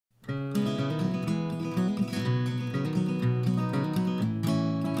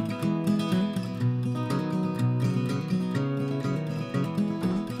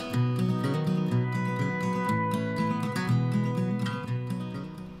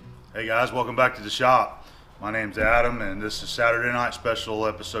Hey guys, welcome back to the shop. My name's Adam and this is Saturday Night Special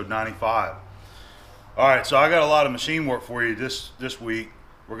episode 95. Alright, so I got a lot of machine work for you this week.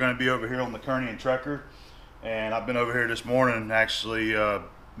 We're going to be over here on the Kearney Trecker, and I've been over here this morning actually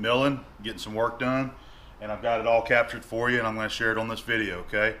milling, getting some work done, and I've got it all captured for you and I'm going to share it on this video,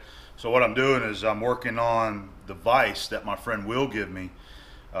 okay? So what I'm doing is I'm working on the vise that my friend Will give me.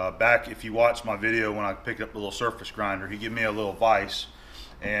 Back, if you watch my video when I picked up the little surface grinder, he gave me a little vise,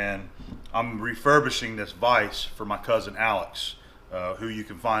 and I'm refurbishing this vise for my cousin Alex, who you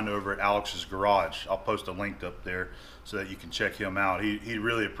can find over at Alex's Garage. I'll post a link up there so that you can check him out. He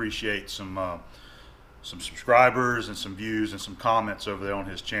really appreciates some subscribers and some views and some comments over there on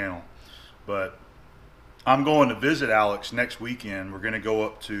his channel. But I'm going to visit Alex next weekend. We're going to go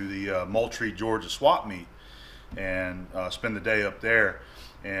up to the Moultrie, Georgia swap meet and spend the day up there.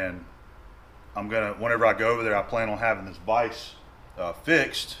 And I'm gonna, whenever I go over there, I plan on having this vise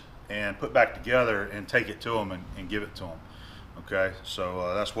fixed and put back together and take it to him and give it to him. Okay,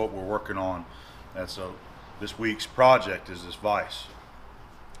 so that's what we're working on. That's this week's project, is this vise.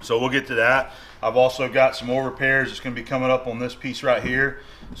 So we'll get to that. I've also got some more repairs that's going to be coming up on this piece right here,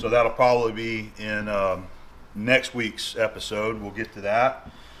 so that'll probably be in next week's episode. We'll get to that.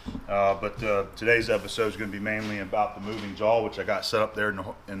 But today's episode is going to be mainly about the moving jaw, which I got set up there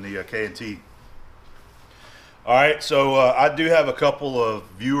in the K&T. Alright, so I do have a couple of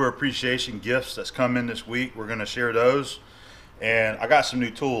viewer appreciation gifts that's come in this week. We're going to share those. And I got some new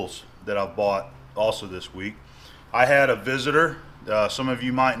tools that I've bought also this week. I had a visitor, some of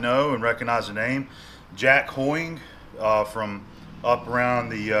you might know and recognize the name, Jack Hoying, from up around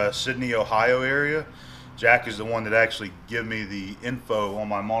the Sydney, Ohio area. Jack is the one that actually gave me the info on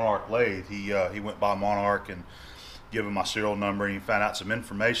my Monarch lathe. He went by Monarch and gave him my serial number, and he found out some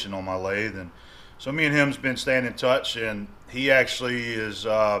information on my lathe. And so me and him's been staying in touch, and he actually is,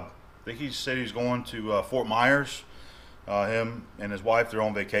 I think he said he's going to Fort Myers. Him and his wife, they're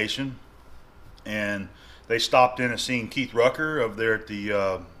on vacation, and they stopped in and seen Keith Rucker over there at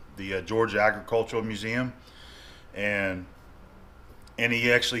the Georgia Agricultural Museum, and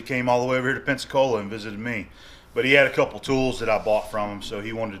he actually came all the way over here to Pensacola and visited me. But he had a couple tools that I bought from him, so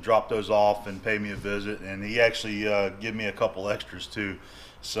he wanted to drop those off and pay me a visit. And he actually gave me a couple extras too,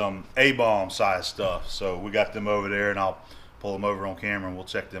 some A-bomb size stuff. So we got them over there, and I'll pull them over on camera and we'll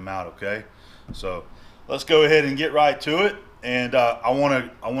check them out, okay? So let's go ahead and get right to it. And I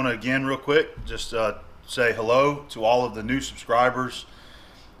want to again real quick just say hello to all of the new subscribers.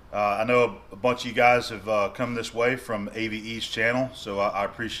 I know a bunch of you guys have come this way from AVE's channel, so I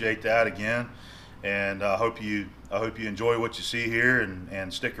appreciate that again, and I hope you enjoy what you see here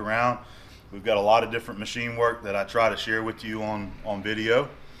and stick around. We've got a lot of different machine work that I try to share with you on video,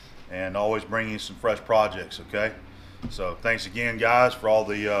 and always bring you some fresh projects. Okay, so thanks again, guys, for all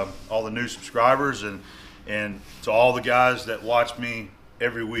the new subscribers, and to all the guys that watch me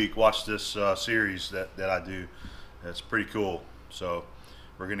every week, watch this series that I do. That's pretty cool. So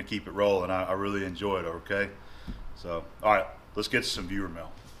we're going to keep it rolling. I really enjoy it, okay? So, all right, let's get to some viewer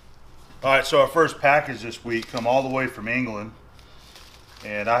mail. All right, so our first package this week come all the way from England,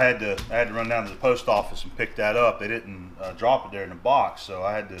 and I had to run down to the post office and pick that up. They didn't drop it there in the box, so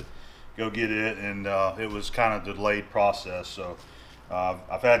I had to go get it, and it was kind of a delayed process. So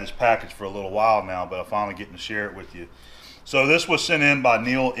I've had this package for a little while now, but I'm finally getting to share it with you. So this was sent in by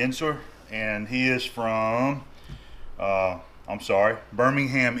Neil Inser, and he is from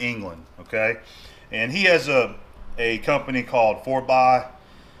Birmingham, England, okay? And he has a company called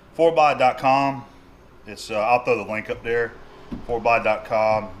freebie.com. It's I'll throw the link up there,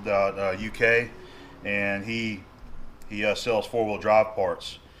 freebie.com, UK, and he sells four-wheel drive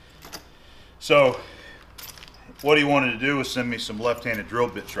parts. So what he wanted to do was send me some left-handed drill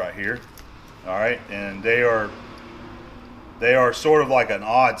bits right here. All right, and they are sort of like an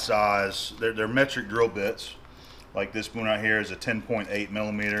odd size. They're metric drill bits. Like this one right here is a 10.8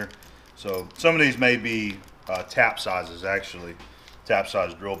 millimeter. So some of these may be tap sizes, actually, tap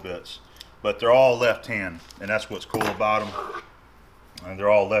size drill bits, but they're all left hand, and that's what's cool about them. And they're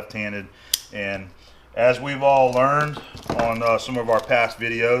all left-handed, and as we've all learned on some of our past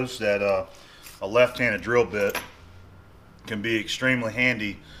videos, that a left-handed drill bit can be extremely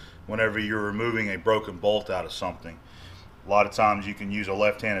handy whenever you're removing a broken bolt out of something. A lot of times you can use a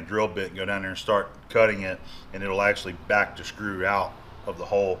left-handed drill bit and go down there and start cutting it, and it'll actually back the screw out of the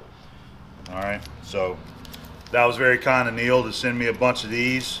hole. Alright, so that was very kind of Neil to send me a bunch of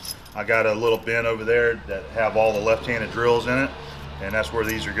these. I got a little bin over there that have all the left-handed drills in it, and that's where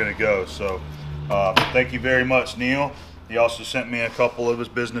these are going to go. So thank you very much, Neil. He also sent me a couple of his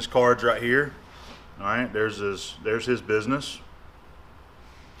business cards right here. All right, there's his business.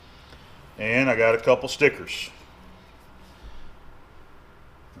 and I got a couple stickers.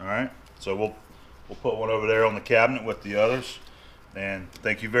 All right, so we'll put one over there on the cabinet with the others. And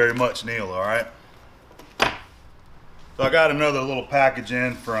thank you very much, Neil. All right. So I got another little package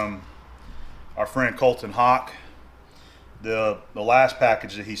in from our friend Colton Hawk. The last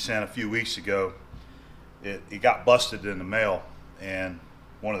package that he sent a few weeks ago, it got busted in the mail, and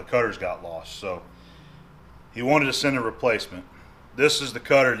one of the cutters got lost. So he wanted to send a replacement. This is the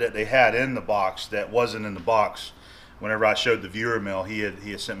cutter that they had in the box that wasn't in the box. Whenever I showed the viewer mail, he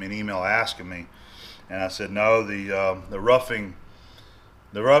had sent me an email asking me, and I said no, the roughing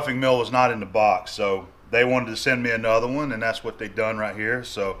mill was not in the box. So they wanted to send me another one, and that's what they done right here.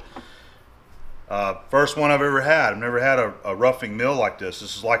 So first one I've ever had. I've never had a roughing mill like this.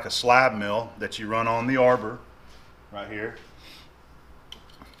 This is like a slab mill that you run on the arbor right here.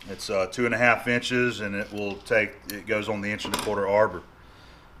 It's 2.5 inches, and it goes on the 1.25 inch arbor.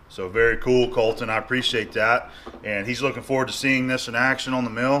 So very cool, Colton. I appreciate that. And he's looking forward to seeing this in action on the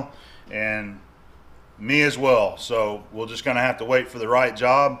mill, and me as well. So we're just gonna have to wait for the right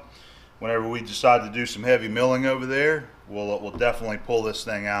job. Whenever we decide to do some heavy milling over there, we'll definitely pull this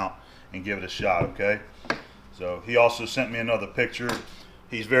thing out and give it a shot, okay? So he also sent me another picture.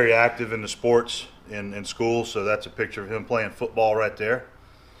 He's very active in the sports in school, so that's a picture of him playing football right there.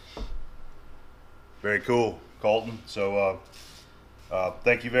 Very cool, Colton. So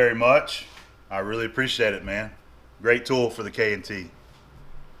thank you very much. I really appreciate it, man. Great tool for the K&T.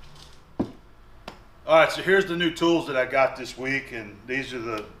 All right, so here's the new tools that I got this week, and these are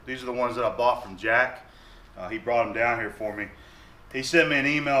the ones that I bought from Jack. He brought them down here for me. He sent me an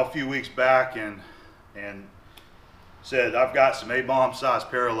email a few weeks back and said, I've got some A-bomb size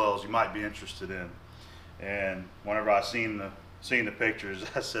parallels you might be interested in. And whenever I seen the pictures,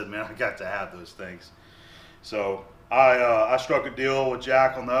 I said, man, I got to have those things. So I struck a deal with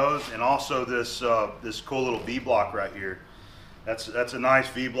Jack on those, and also this cool little V-block right here. That's a nice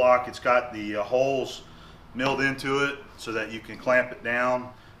V-block. It's got the holes milled into it so that you can clamp it down,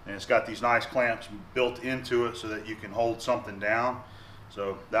 and it's got these nice clamps built into it so that you can hold something down.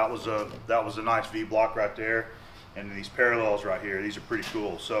 So that was a nice V-block right there. And these parallels right here, these are pretty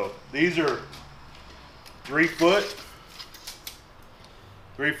cool. So these are 3 foot,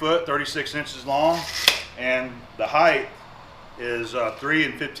 36 inches long, and the height is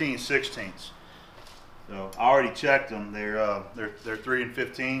 3 15/16. So I already checked them. They're 3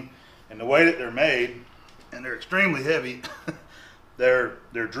 15, and the way that they're made, and they're extremely heavy. they're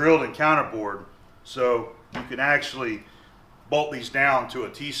drilled in counterbore, so you can actually bolt these down to a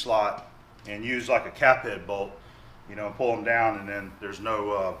T-slot and use like a cap head bolt, you know, and pull them down, and then there's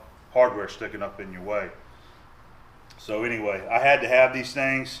no hardware sticking up in your way. So anyway, I had to have these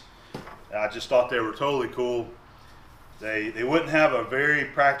things. I just thought they were totally cool. They wouldn't have a very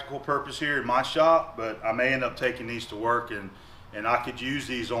practical purpose here in my shop, but I may end up taking these to work, and I could use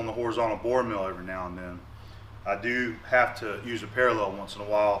these on the horizontal bore mill every now and then. I do have to use a parallel once in a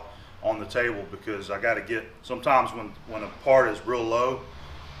while on the table, because I got to get, sometimes when a part is real low,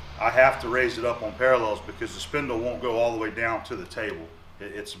 I have to raise it up on parallels because the spindle won't go all the way down to the table.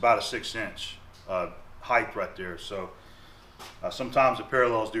 It's about a 6-inch height right there. So sometimes the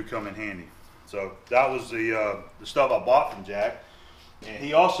parallels do come in handy. So that was the stuff I bought from Jack. And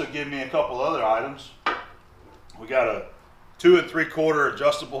he also gave me a couple other items. We got a 2 3/4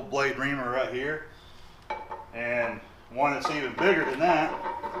 adjustable blade reamer right here, and one that's even bigger than that.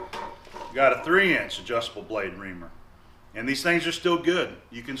 We got a 3-inch adjustable blade reamer, and these things are still good.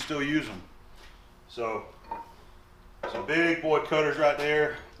 You can still use them. So some big boy cutters right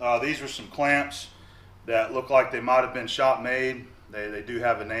there. These are some clamps that look like they might have been shop made. They do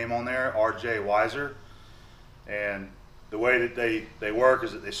have a name on there, RJ Weiser, and the way that they work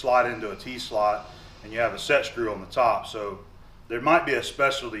is that they slide into a T-slot, and you have a set screw on the top. So there might be a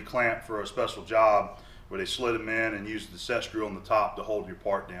specialty clamp for a special job where they slid them in and use the set screw on the top to hold your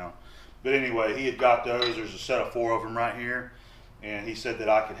part down. But anyway, he had got those. There's a set of 4 of them right here, and he said that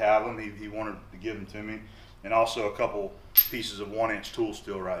I could have them. He wanted to give them to me, and also a couple pieces of 1-inch tool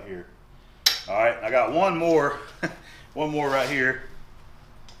steel right here. All right, I got one more, one more right here.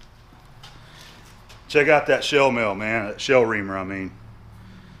 Check out that shell mill, man. That shell reamer, I mean.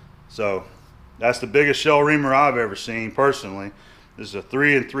 So that's the biggest shell reamer I've ever seen personally. This is a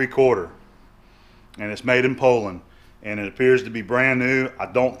 3 3/4, and it's made in Poland, and it appears to be brand new. I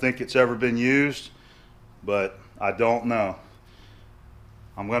don't think it's ever been used, but I don't know.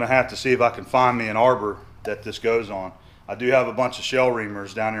 I'm gonna have to see if I can find me an arbor that this goes on. I do have a bunch of shell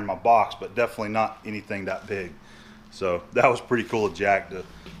reamers down here in my box, but definitely not anything that big. So that was pretty cool of Jack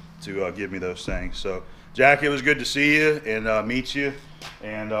to give me those things. So Jack, it was good to see you and meet you.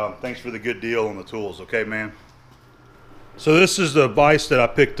 And thanks for the good deal on the tools. Okay, man. So this is the vise that I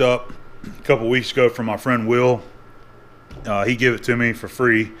picked up a couple weeks ago from my friend Will. He gave it to me for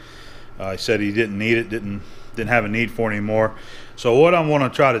free. He said he didn't need it, didn't have a need for it anymore. So what I want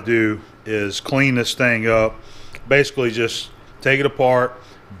to try to do is clean this thing up. Basically just take it apart,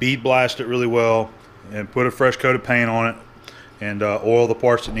 bead blast it really well, and put a fresh coat of paint on it, and oil the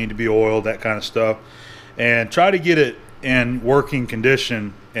parts that need to be oiled, that kind of stuff, and try to get it in working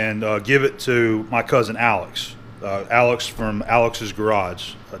condition and give it to my cousin Alex. Alex from Alex's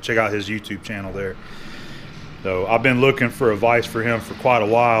Garage. Check out his YouTube channel there. So I've been looking for a vise for him for quite a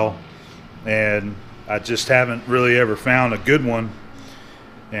while, and I just haven't really ever found a good one.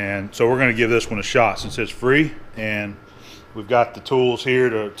 And so we're going to give this one a shot since it's free, and we've got the tools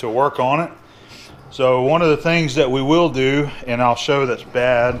here to work on it. So one of the things that we will do, and I'll show that's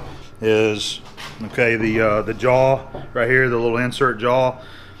bad, is okay, the jaw right here, the little insert jaw,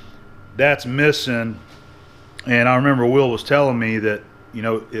 that's missing. And I remember Will was telling me that, you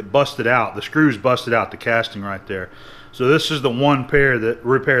know, it busted out, the screws busted out the casting right there. So this is the one repair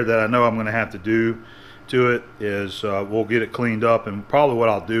that I know I'm going to have to do to it. Is we'll get it cleaned up, and probably what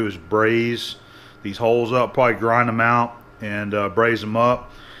I'll do is braze these holes up, probably grind them out and braze them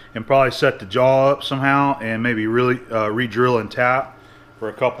up, and probably set the jaw up somehow, and maybe really re-drill and tap for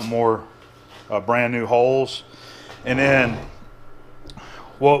a couple more brand new holes. And then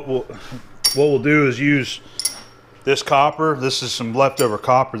what we'll do is use this copper. This is some leftover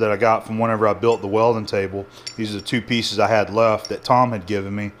copper that I got from whenever I built the welding table. These are the two pieces I had left that Tom had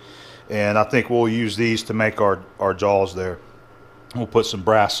given me, and I think we'll use these to make our jaws there. We'll put some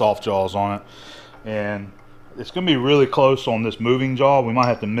brass soft jaws on it, and it's going to be really close on this moving jaw. We might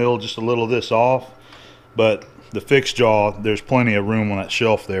have to mill just a little of this off, but the fixed jaw, there's plenty of room on that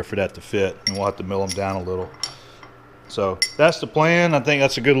shelf there for that to fit, and we'll have to mill them down a little. So that's the plan. I think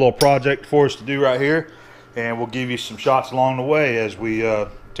that's a good little project for us to do right here, and we'll give you some shots along the way as we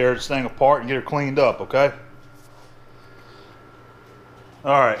tear this thing apart and get her cleaned up, okay?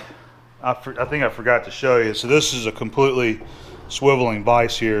 All right, I think I forgot to show you. So this is a completely swiveling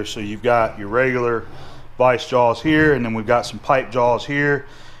vise here. So you've got your regular vise jaws here, and then we've got some pipe jaws here,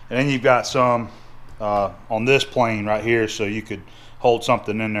 and then you've got some on this plane right here, so you could hold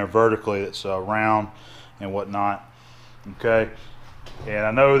something in there vertically that's round and whatnot. Okay, and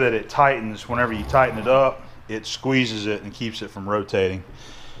I know that it tightens whenever you tighten it up. It squeezes it and keeps it from rotating.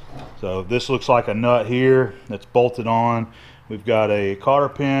 So this looks like a nut here that's bolted on. We've got a cotter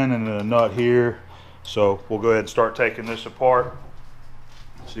pin and a nut here. So we'll go ahead and start taking this apart.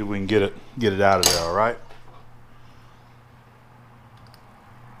 See if we can get it out of there. All right.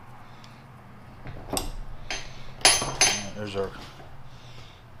 There's our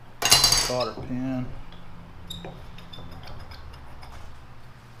cotter pin.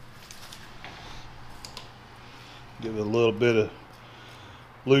 Give it a little bit of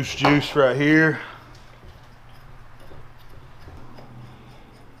loose juice right here.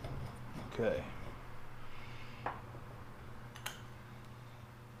 Okay.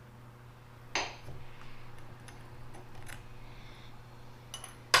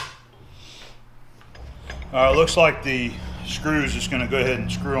 All right, looks like the screw is just going to go ahead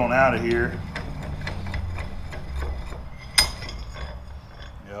and screw on out of here.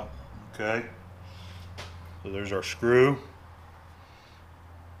 Yep, okay. So there's our screw.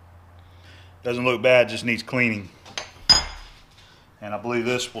 Doesn't look bad, just needs cleaning. And I believe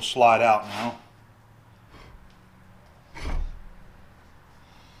this will slide out now.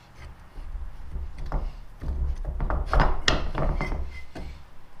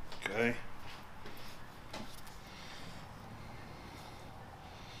 Okay.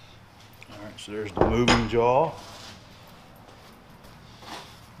 Alright, so there's the moving jaw.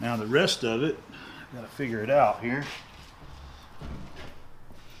 Now the rest of it, got to figure it out here.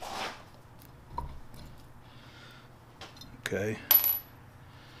 Okay.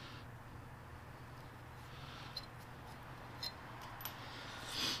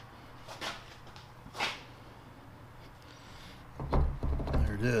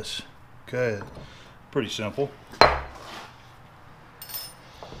 There it is. Okay. Pretty simple.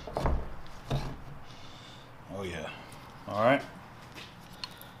 Oh yeah. All right.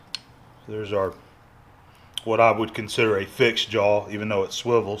 There's our, what I would consider a fixed jaw, even though it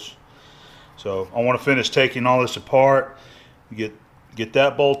swivels. So I want to finish taking all this apart. Get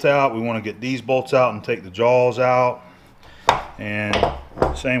that bolt out. We want to get these bolts out and take the jaws out. And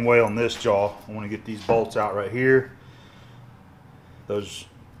same way on this jaw. I want to get these bolts out right here. Those,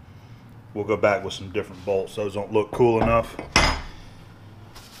 we'll go back with some different bolts. Those don't look cool enough.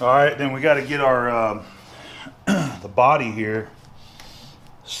 All right, then we got to get our the body here.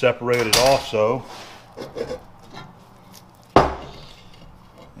 separate it also.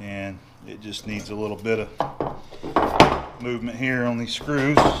 And it just needs a little bit of movement here on these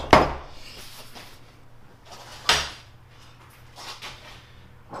screws.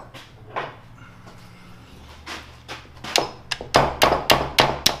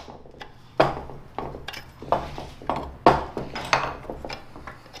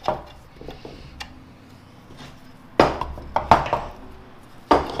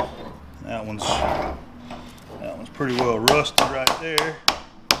 That one's pretty well rusted right there.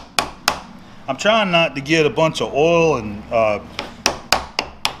 I'm trying not to get a bunch of oil and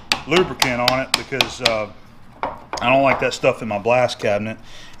lubricant on it because I don't like that stuff in my blast cabinet,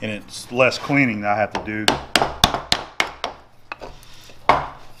 and it's less cleaning that I have to do.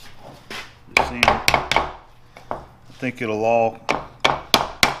 Just seeing, I think it'll all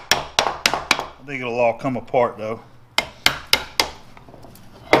come apart though.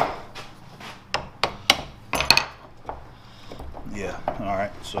 Yeah, all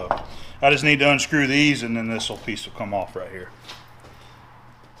right, so I just need to unscrew these and then this little piece will come off right here.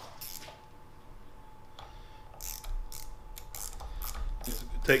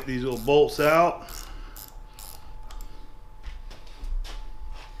 Take these little bolts out.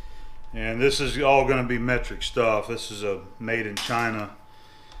 And this is all going to be metric stuff. This is a made in China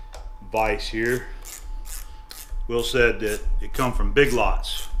vise here. Will said that it come from Big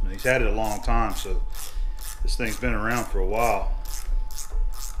Lots. And he's had it a long time, so this thing's been around for a while.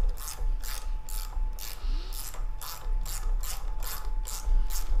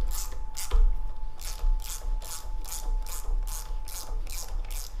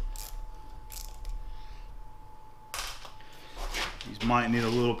 These might need a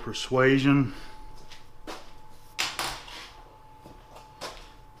little persuasion.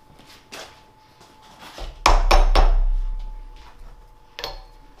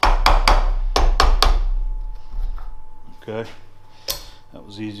 Okay, that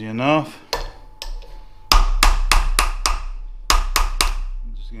was easy enough. I'm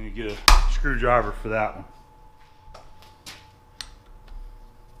just going to get a screwdriver for that one.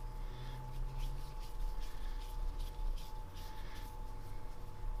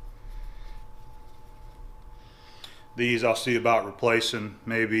 These I'll see about replacing,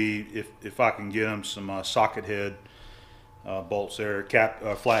 maybe if I can get them some socket head bolts there,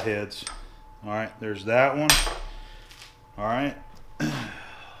 flat heads. All right, there's that one. All right. Oh,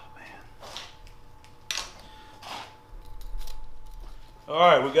 man. All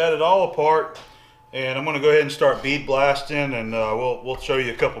right, we got it all apart, and I'm going to go ahead and start bead blasting, and we'll show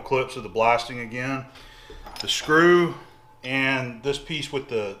you a couple clips of the blasting again. The screw and this piece with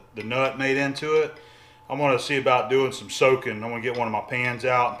the nut made into it, I'm going to see about doing some soaking. I'm going to get one of my pans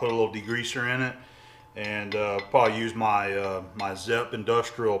out and put a little degreaser in it, and probably use my my Zep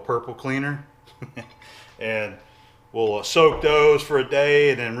Industrial purple cleaner. And we'll soak those for a day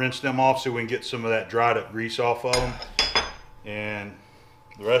and then rinse them off so we can get some of that dried up grease off of them. And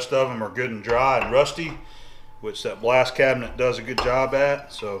the rest of them are good and dry and rusty, which that blast cabinet does a good job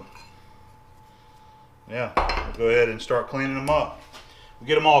at. So yeah, we'll go ahead and start cleaning them up. We'll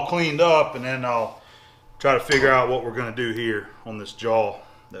get them all cleaned up, and then I'll try to figure out what we're going to do here on this jaw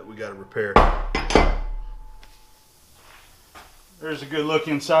that we got to repair. There's a good look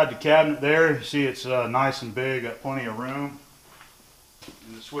inside the cabinet there. You see it's nice and big, got plenty of room.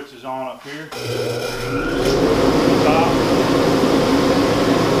 And the switch is on up here. Top.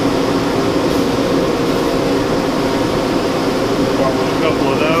 Start with a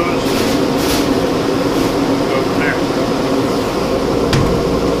couple of those. Go from there.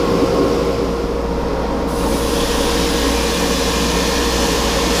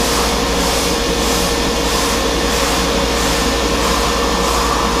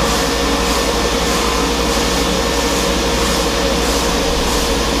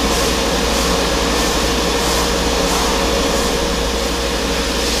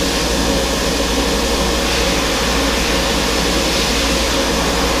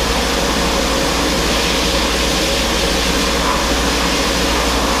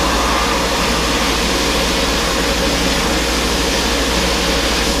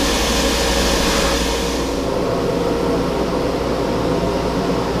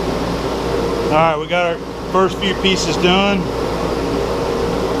 Alright, we got our first few pieces done. I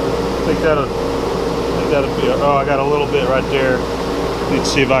think that'll be, oh, I got a little bit right there. Need to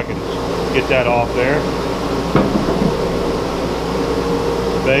see if I can get that off there.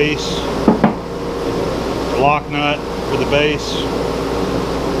 Base, lock nut for the base.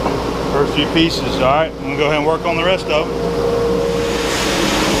 First few pieces. Alright, I'm gonna go ahead and work on the rest of them.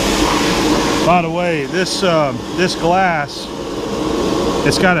 By the way, this glass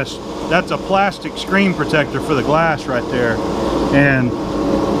it's got that's a plastic screen protector for the glass right there, and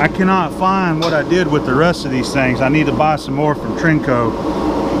I cannot find what I did with the rest of these things. I need to buy some more from Trinco,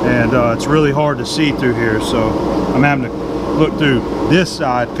 and it's really hard to see through here, so I'm having to look through this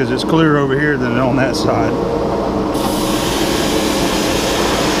side because it's clearer over here than on that side.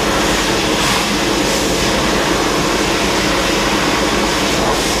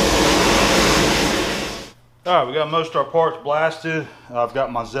 All right, we got most of our parts blasted. I've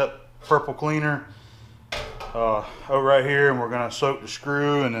got my Zep purple cleaner over right here, and we're gonna soak the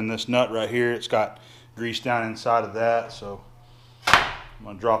screw, and then this nut right here, it's got grease down inside of that, so I'm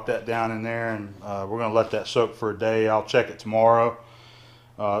gonna drop that down in there, and we're gonna let that soak for a day. I'll check it tomorrow.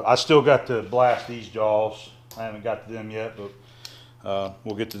 I still got to blast these jaws. I haven't got to them yet, but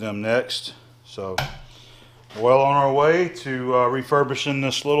we'll get to them next. So we're well on our way to refurbishing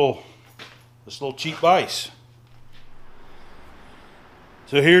this little cheap vise.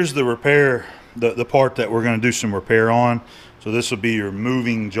 So here's the repair, the part that we're going to do some repair on. So this will be your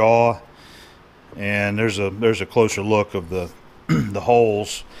moving jaw, and there's a closer look of the the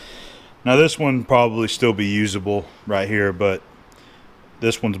holes. Now this one probably still be usable right here, but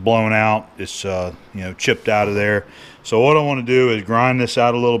this one's blown out. It's you know, chipped out of there. So what I want to do is grind this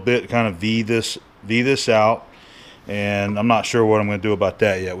out a little bit, kind of V this out. And I'm not sure what I'm going to do about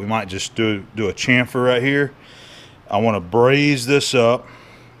that yet. We might just do a chamfer right here. I want to braze this up,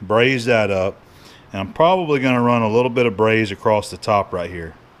 braze that up, and I'm probably going to run a little bit of braze across the top right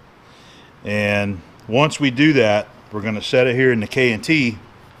here. And once we do that, we're going to set it here in the K&T,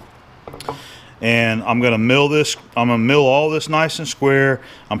 and I'm going to mill this. I'm going to mill all this nice and square.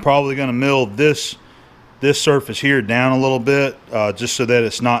 I'm probably going to mill this surface here down a little bit, just so that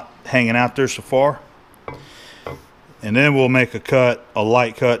it's not hanging out there so far. And then we'll make a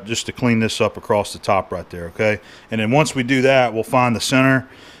light cut, just to clean this up across the top right there, okay? And then once we do that, we'll find the center,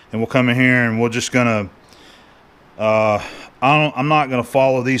 and we'll come in here, and we're just gonna, I'm not gonna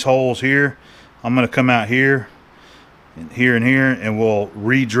follow these holes here. I'm gonna come out here, and here, and we'll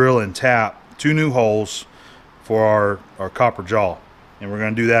re-drill and tap 2 new holes for our copper jaw. And we're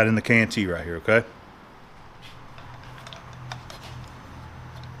gonna do that in the K&T right here, okay?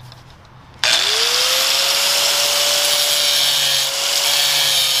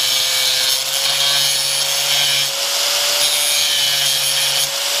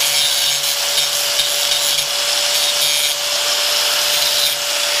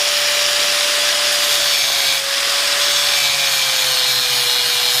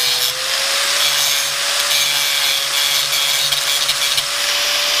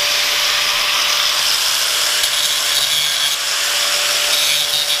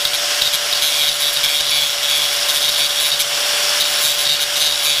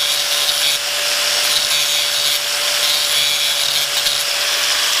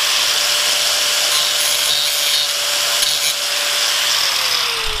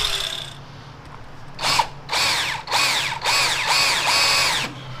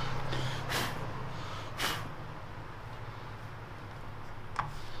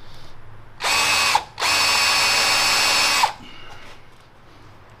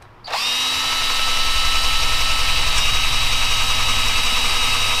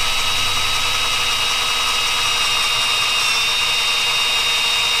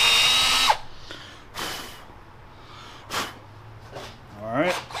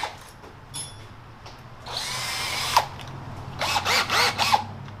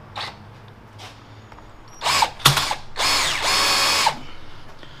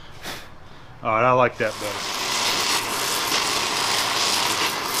 All right, I like that better.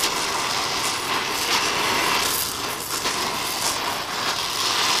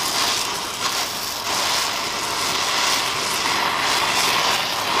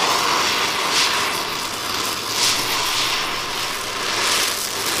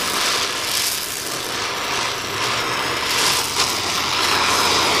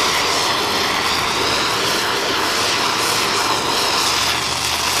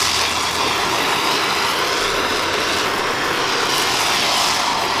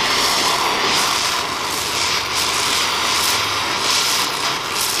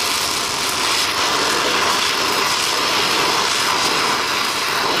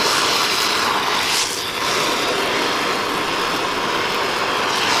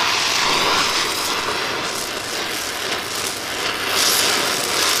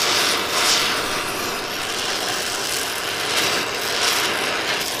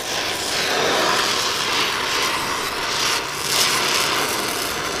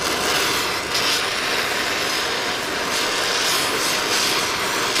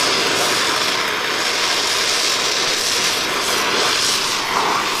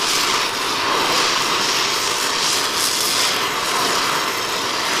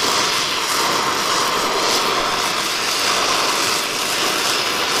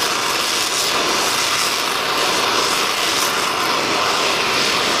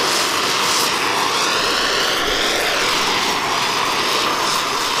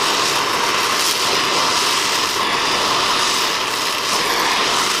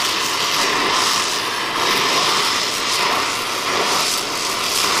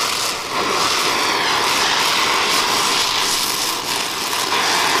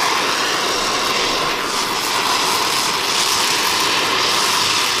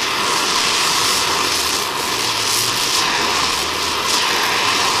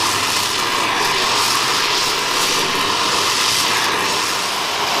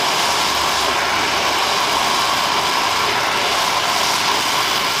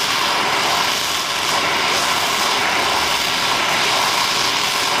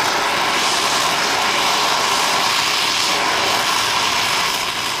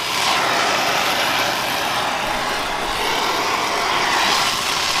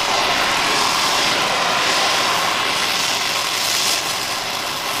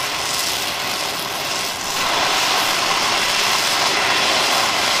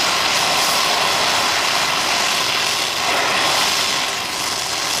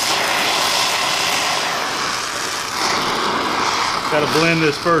 Got to blend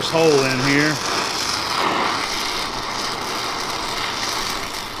this first hole in here.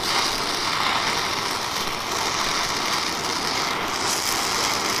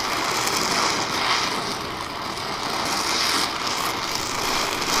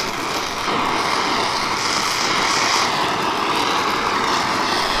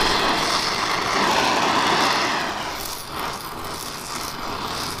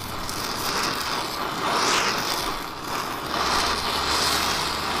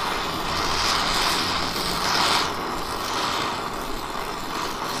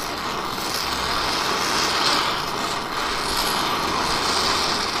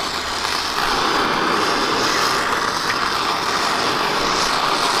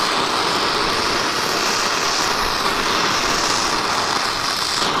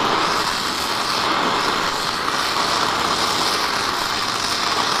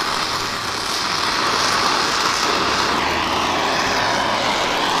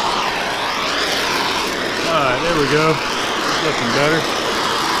 There we go. It's looking better.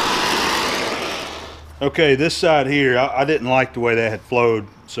 Okay, this side here, I didn't like the way that had flowed,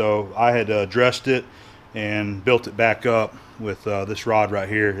 so I had dressed it and built it back up with this rod right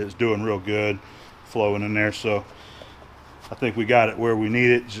here. It's doing real good, flowing in there. So I think we got it where we need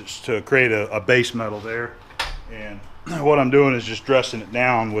it, just to create a base metal there. And what I'm doing is just dressing it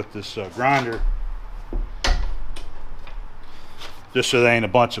down with this grinder, just so there ain't a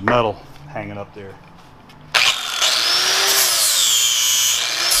bunch of metal hanging up there.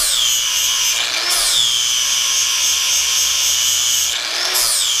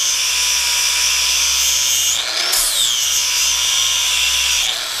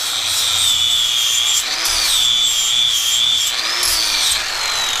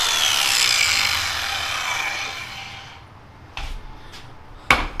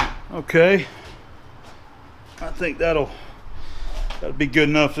 Okay, I think that'll be good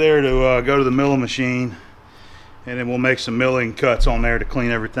enough there to go to the milling machine, and then we'll make some milling cuts on there to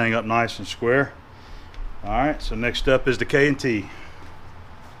clean everything up nice and square. All right, so next up is the K&T.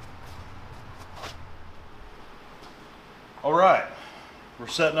 All right, we're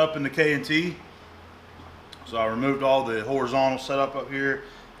setting up in the K&T. So I removed all the horizontal setup up here,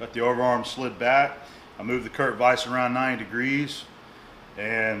 got the overarm slid back. I moved the Kurt vise around 90 degrees,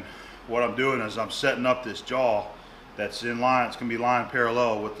 and what I'm doing is I'm setting up this jaw that's in line. It's going to be line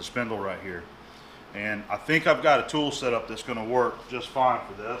parallel with the spindle right here. And I think I've got a tool set up that's going to work just fine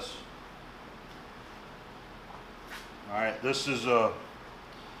for this. All right, this is a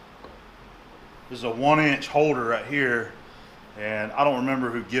 1-inch holder right here, and I don't remember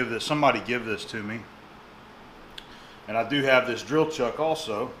who gave this. Somebody give this to me. And I do have this drill chuck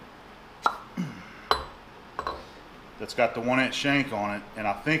also that's got the 1-inch shank on it, and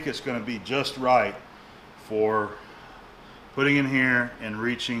I think it's going to be just right for putting in here and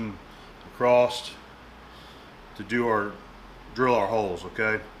reaching across to drill our holes,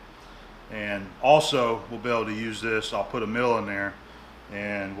 okay? And also we'll be able to use this. I'll put a mill in there,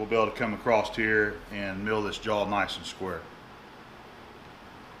 and we'll be able to come across here and mill this jaw nice and square.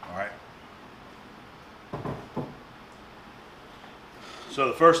 All right. So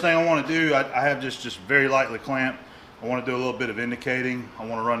the first thing I want to do, I have just very lightly clamped. I want to do a little bit of indicating. I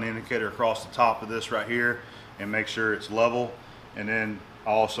want to run the indicator across the top of this right here and make sure it's level. And then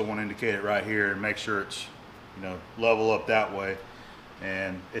I also want to indicate it right here and make sure it's, you know, level up that way.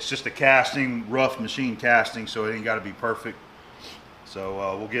 And it's just a casting, rough machine casting, so it ain't got to be perfect.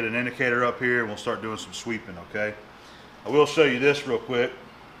 So we'll get an indicator up here and we'll start doing some sweeping, okay? I will show you this real quick.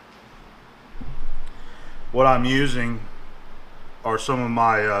 What I'm using are some of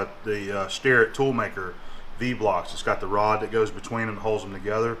my the Starrett Toolmaker V blocks. It's got the rod that goes between them and holds them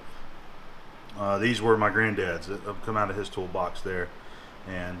together. These were my granddad's that have come out of his toolbox there,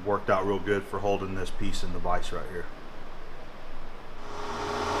 and worked out real good for holding this piece in the vise right here.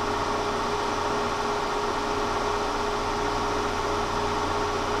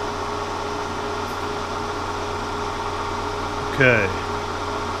 Okay,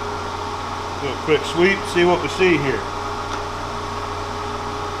 do a quick sweep, see what we see here.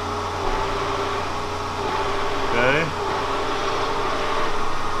 Okay.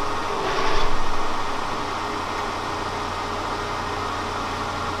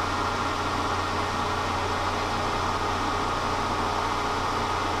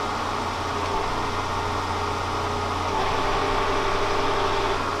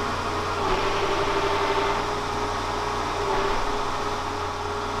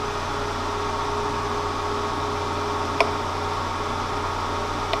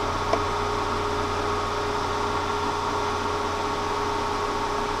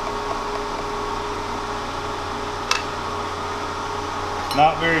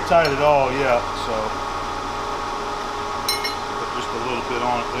 Not very tight at all yet, so put just a little bit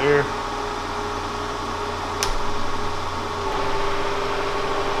on it there.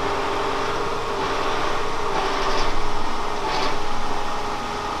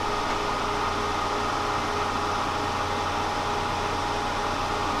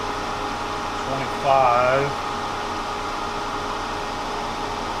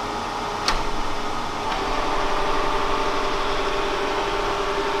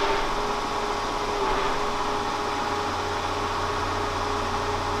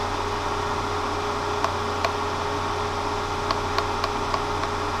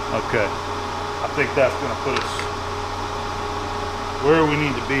 Okay, I think that's going to put us where we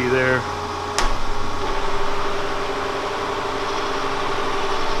need to be there.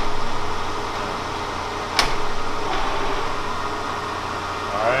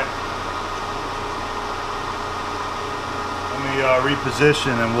 Alright. Let me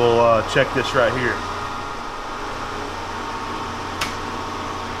reposition and we'll check this right here.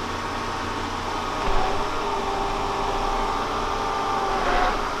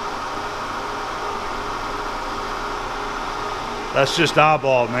 That's just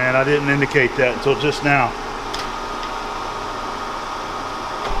eyeball, man. I didn't indicate that until just now.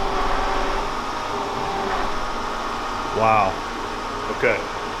 Wow. Okay.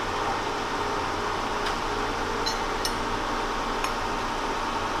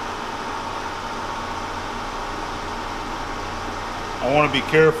 I want to be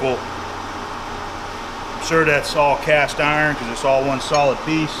careful. I'm sure that's all cast iron because it's all one solid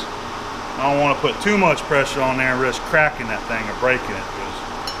piece. I don't want to put too much pressure on there and risk cracking that thing or breaking it because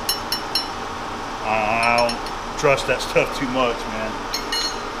I don't trust that stuff too much, man.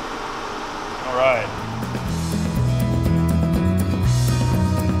 All right.